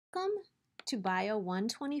Welcome to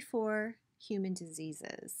Bio124 Human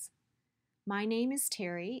Diseases. My name is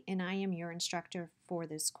Terry and I am your instructor for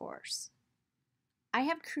this course. I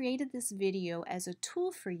have created this video as a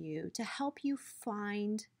tool for you to help you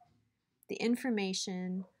find the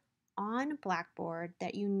information on Blackboard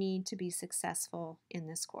that you need to be successful in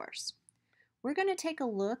this course. We're going to take a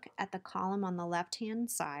look at the column on the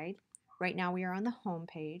left-hand side. Right now we are on the home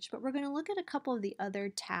page, but we're going to look at a couple of the other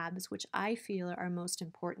tabs which I feel are most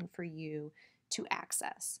important for you to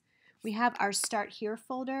access. We have our Start Here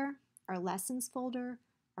folder, our Lessons folder,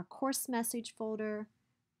 our Course Message folder,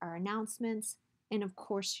 our Announcements, and of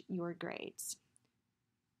course your grades.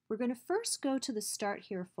 We're going to first go to the Start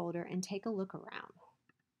Here folder and take a look around.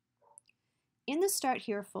 In the Start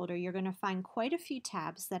Here folder, you're going to find quite a few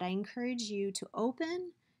tabs that I encourage you to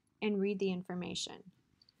open and read the information.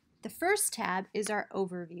 The first tab is our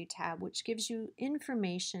Overview tab, which gives you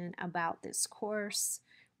information about this course,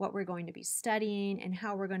 what we're going to be studying, and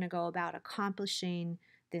how we're going to go about accomplishing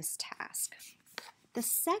this task. The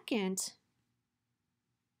second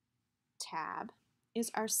tab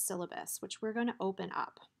is our syllabus, which we're going to open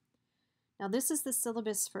up. Now this is the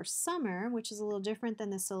syllabus for summer, which is a little different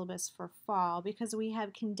than the syllabus for fall because we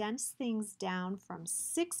have condensed things down from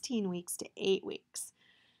 16 weeks to 8 weeks.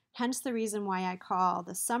 Hence the reason why I call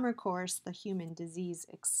the summer course the Human Disease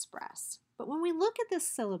Express. But when we look at this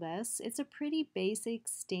syllabus, it's a pretty basic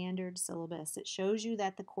standard syllabus. It shows you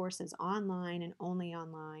that the course is online and only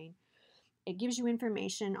online. It gives you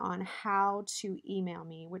information on how to email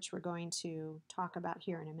me, which we're going to talk about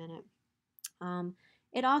here in a minute.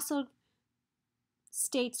 It also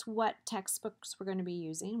states what textbooks we're going to be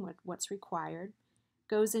using, what's required,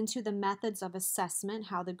 goes into the methods of assessment,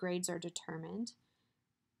 how the grades are determined,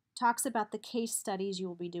 talks about the case studies you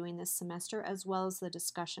will be doing this semester as well as the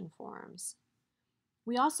discussion forums.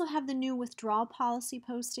 We also have the new withdrawal policy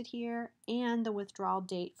posted here and the withdrawal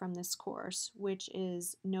date from this course, which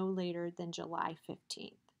is no later than July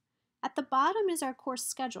 15th. At the bottom is our course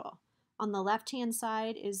schedule. On the left-hand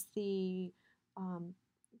side is the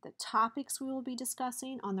topics we will be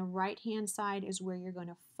discussing. On the right-hand side is where you're going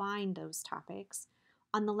to find those topics.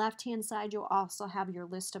 On the left-hand side, you'll also have your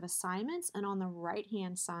list of assignments, and on the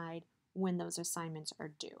right-hand side, when those assignments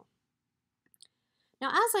are due. Now,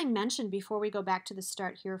 as I mentioned before we go back to the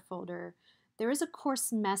Start Here folder, there is a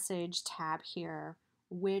Course Message tab here,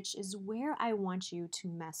 which is where I want you to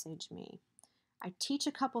message me. I teach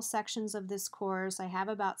a couple sections of this course. I have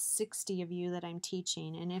about 60 of you that I'm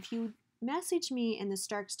teaching, and if you message me in the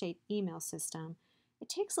Stark State email system, it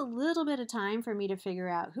takes a little bit of time for me to figure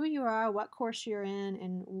out who you are, what course you're in,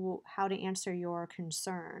 and how to answer your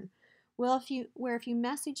concern. Well, if you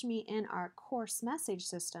message me in our course message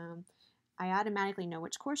system, I automatically know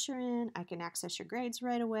which course you're in, I can access your grades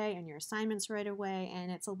right away and your assignments right away,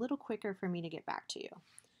 and it's a little quicker for me to get back to you.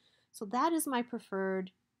 So that is my preferred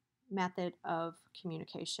method of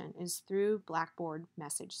communication, is through Blackboard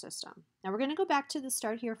message system. Now we're going to go back to the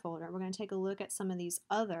Start Here folder. We're going to take a look at some of these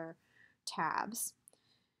other tabs.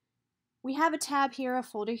 We have a tab here, a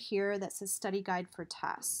folder here that says Study Guide for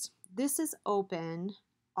Tests. This is open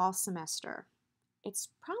all semester. It's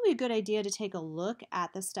probably a good idea to take a look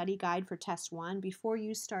at the study guide for Test 1 before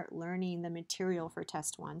you start learning the material for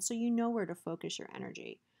Test 1 so you know where to focus your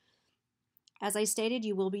energy. As I stated,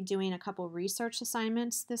 you will be doing a couple research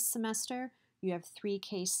assignments this semester. You have 3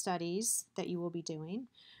 case studies that you will be doing.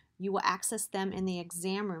 You will access them in the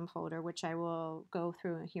exam room folder, which I will go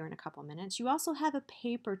through here in a couple minutes. You also have a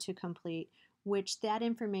paper to complete, which that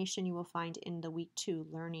information you will find in the Week 2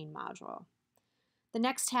 learning module. The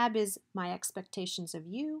next tab is My Expectations of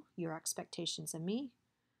You, Your Expectations of Me.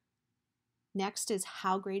 Next is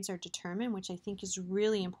How Grades Are Determined, which I think is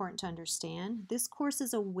really important to understand. This course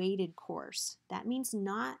is a weighted course. That means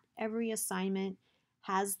not every assignment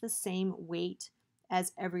has the same weight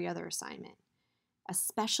as every other assignment,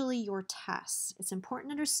 especially your tests. It's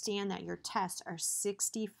important to understand that your tests are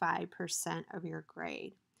 65% of your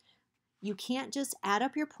grade. You can't just add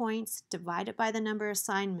up your points, divide it by the number of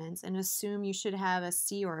assignments, and assume you should have a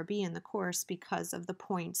C or a B in the course because of the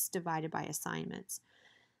points divided by assignments.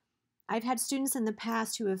 I've had students in the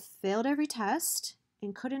past who have failed every test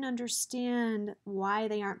and couldn't understand why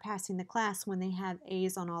they aren't passing the class when they have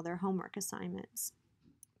A's on all their homework assignments.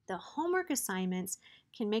 The homework assignments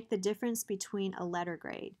can make the difference between a letter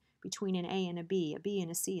grade, between an A and a B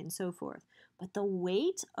and a C, and so forth. But the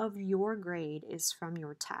weight of your grade is from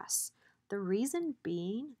your tests. The reason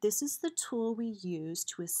being, this is the tool we use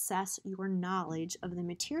to assess your knowledge of the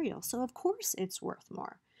material. So of course it's worth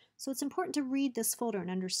more. So it's important to read this folder and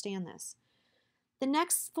understand this. The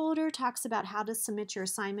next folder talks about how to submit your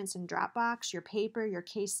assignments in Dropbox. Your paper, your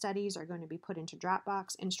case studies are going to be put into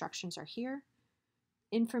Dropbox. Instructions are here.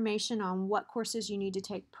 Information on what courses you need to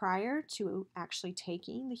take prior to actually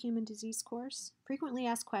taking the human disease course, frequently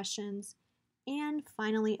asked questions, and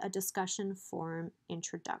finally a discussion forum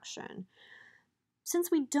introduction.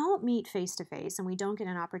 Since we don't meet face-to-face and we don't get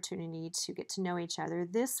an opportunity to get to know each other,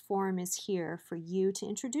 this forum is here for you to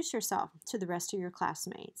introduce yourself to the rest of your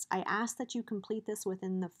classmates. I ask that you complete this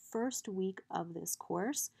within the first week of this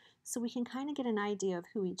course so we can kind of get an idea of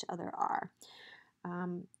who each other are.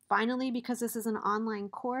 Finally, because this is an online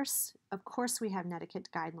course, of course we have netiquette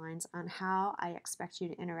guidelines on how I expect you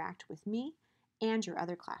to interact with me and your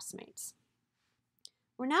other classmates.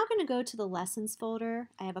 We're now going to go to the lessons folder.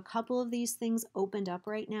 I have a couple of these things opened up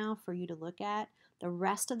right now for you to look at. The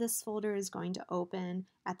rest of this folder is going to open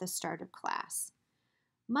at the start of class.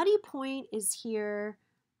 Muddy Point is here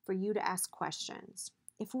for you to ask questions.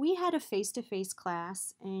 If we had a face-to-face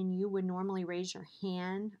class and you would normally raise your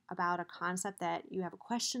hand about a concept that you have a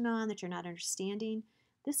question on that you're not understanding,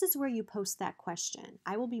 this is where you post that question.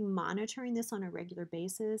 I will be monitoring this on a regular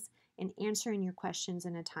basis and answering your questions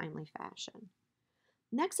in a timely fashion.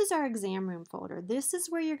 Next is our exam room folder. This is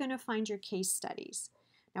where you're going to find your case studies.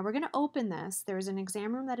 Now we're going to open this. There's an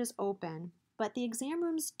exam room that is open, but the exam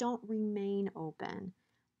rooms don't remain open.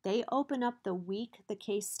 They open up the week the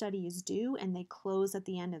case study is due and they close at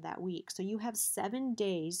the end of that week. So you have 7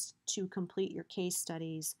 days to complete your case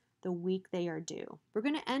studies the week they are due. We're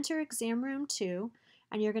going to enter exam room 2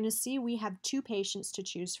 and you're going to see we have 2 patients to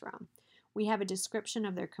choose from. We have a description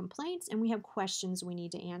of their complaints and we have questions we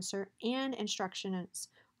need to answer and instructions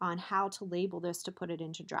on how to label this to put it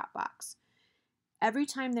into Dropbox. Every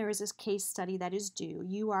time there is a case study that is due,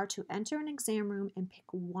 you are to enter an exam room and pick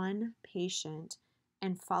 1 patient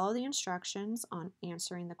and follow the instructions on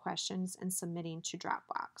answering the questions and submitting to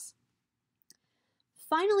Dropbox.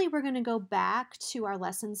 Finally, we're going to go back to our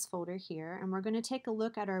lessons folder here and we're going to take a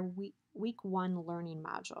look at our week 1 learning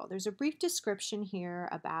module. There's a brief description here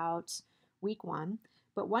about week 1,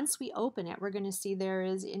 but once we open it, we're going to see there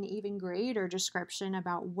is an even greater description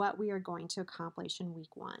about what we are going to accomplish in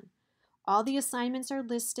week 1. All the assignments are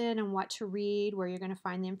listed and what to read, where you're going to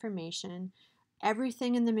find the information.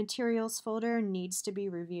 Everything in the materials folder needs to be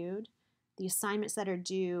reviewed. The assignments that are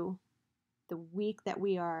due the week that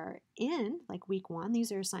we are in, like week 1,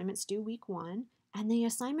 these are assignments due week 1, and the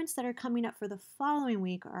assignments that are coming up for the following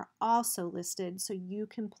week are also listed so you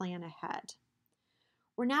can plan ahead.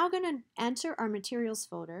 We're now going to enter our materials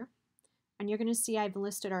folder and you're going to see I've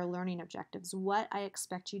listed our learning objectives, what I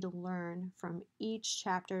expect you to learn from each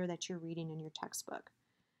chapter that you're reading in your textbook.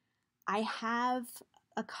 I have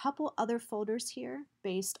a couple other folders here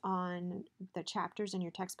based on the chapters in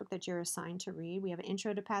your textbook that you're assigned to read. We have an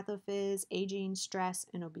Intro to Pathophys, Aging, Stress,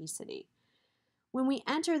 and Obesity. When we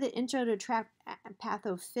enter the Intro to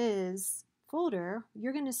Pathophys folder,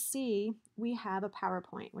 you're going to see we have a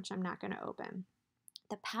PowerPoint, which I'm not going to open.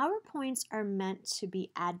 The PowerPoints are meant to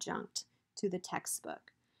be adjunct to the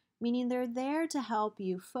textbook, meaning they're there to help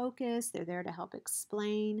you focus, they're there to help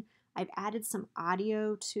explain. I've added some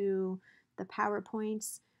audio to the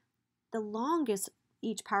PowerPoints. The longest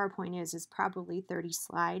each PowerPoint is probably 30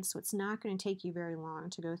 slides, so it's not going to take you very long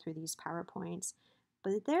to go through these PowerPoints,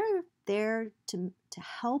 but they're there to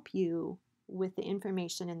help you with the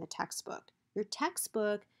information in the textbook. Your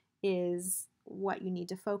textbook is what you need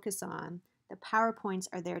to focus on. The PowerPoints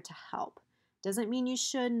are there to help. Doesn't mean you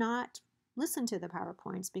should not listen to the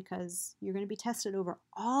PowerPoints because you're going to be tested over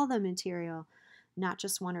all the material, not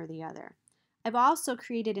just one or the other. I've also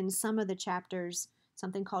created in some of the chapters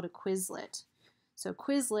something called a Quizlet. So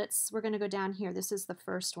Quizlets, we're going to go down here. This is the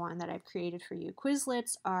first one that I've created for you.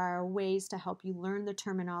 Quizlets are ways to help you learn the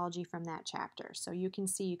terminology from that chapter. So you can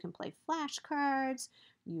see you can play flashcards,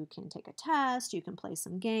 you can take a test, you can play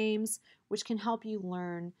some games, which can help you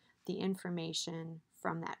learn the information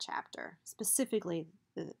from that chapter, specifically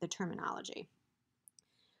the terminology.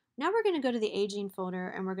 Now we're going to go to the aging folder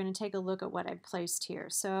and we're going to take a look at what I've placed here.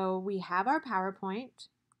 So we have our PowerPoint,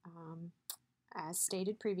 as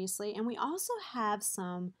stated previously, and we also have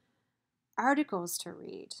some articles to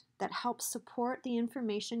read that help support the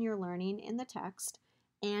information you're learning in the text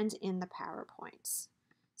and in the PowerPoints.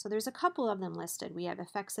 So there's a couple of them listed. We have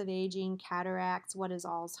effects of aging, cataracts, what is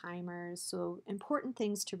Alzheimer's, so important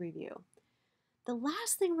things to review. The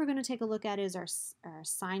last thing we're going to take a look at is our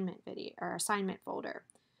assignment video, our assignment folder.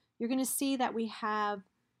 You're going to see that we have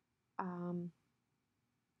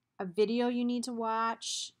a video you need to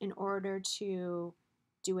watch in order to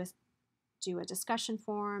do a discussion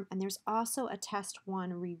forum, and there's also a test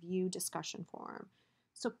 1 review discussion forum.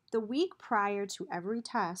 So the week prior to every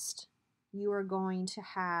test, you are going to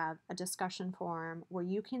have a discussion forum where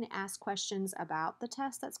you can ask questions about the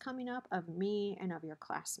test that's coming up of me and of your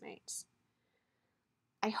classmates.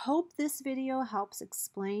 I hope this video helps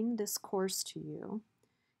explain this course to you.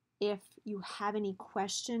 If you have any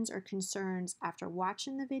questions or concerns after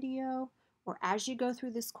watching the video or as you go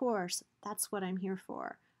through this course, that's what I'm here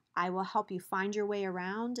for. I will help you find your way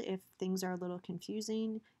around if things are a little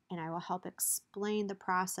confusing, and I will help explain the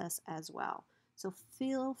process as well. So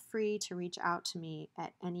feel free to reach out to me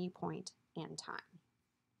at any point in time.